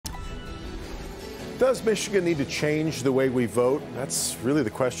Does Michigan need to change the way we vote? That's really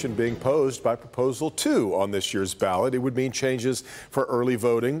the question being posed by Proposal 2 on this year's ballot. It would mean changes for early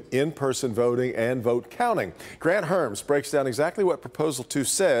voting, in-person voting, and vote counting. Grant Herms breaks down exactly what Proposal 2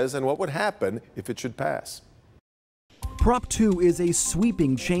 says and what would happen if it should pass. Prop 2 is a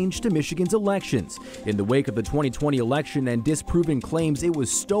sweeping change to Michigan's elections. In the wake of the 2020 election and disproving claims it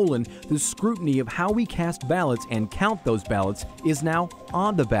was stolen, the scrutiny of how we cast ballots and count those ballots is now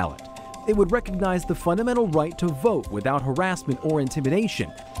on the ballot. It would recognize the fundamental right to vote without harassment or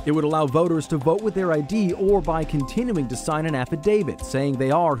intimidation. It would allow voters to vote with their ID or by continuing to sign an affidavit saying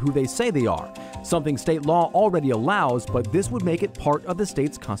they are who they say they are, something state law already allows, but this would make it part of the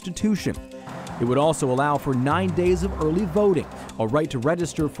state's constitution. It would also allow for 9 days of early voting, a right to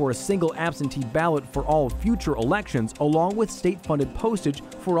register for a single absentee ballot for all future elections, along with state-funded postage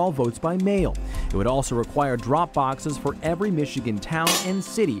for all votes by mail. It would also require drop boxes for every Michigan town and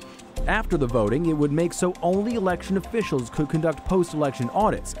city. After the voting, it would make so only election officials could conduct post-election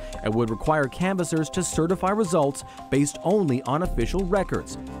audits and would require canvassers to certify results based only on official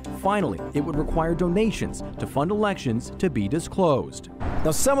records. Finally, it would require donations to fund elections to be disclosed.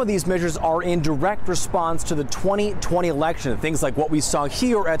 Now, some of these measures are in direct response to the 2020 election. Things like what we saw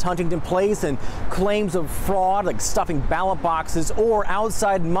here at Huntington Place and claims of fraud like stuffing ballot boxes or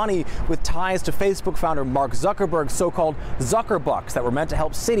outside money with ties to Facebook founder Mark Zuckerberg's so-called Zuckerbucks that were meant to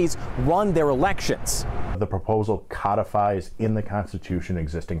help cities run their elections. The proposal codifies in the Constitution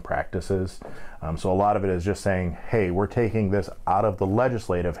existing practices. So a lot of it is just saying, hey, we're taking this out of the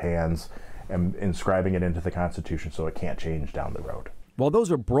legislative hands and inscribing it into the Constitution so it can't change down the road. While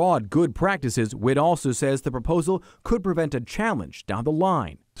those are broad, good practices, Witt also says the proposal could prevent a challenge down the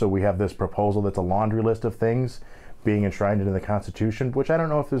line. So we have this proposal that's a laundry list of things being enshrined into the Constitution, which I don't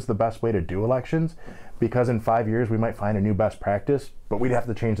know if is the best way to do elections, because in 5 years we might find a new best practice, but we'd have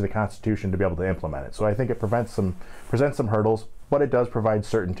to change the Constitution to be able to implement it. So I think it presents some hurdles, but it does provide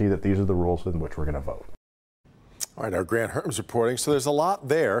certainty that these are the rules in which we're going to vote. All right, our Grant Herms reporting. So there's a lot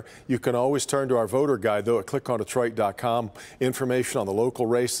there. You can always turn to our voter guide, though, at clickondetroit.com. Information on the local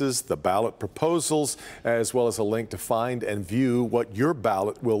races, the ballot proposals, as well as a link to find and view what your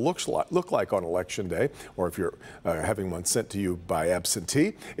ballot will look like on Election Day, or if you're having one sent to you by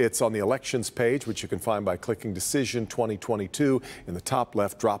absentee. It's on the elections page, which you can find by clicking Decision 2022 in the top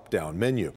left drop-down menu.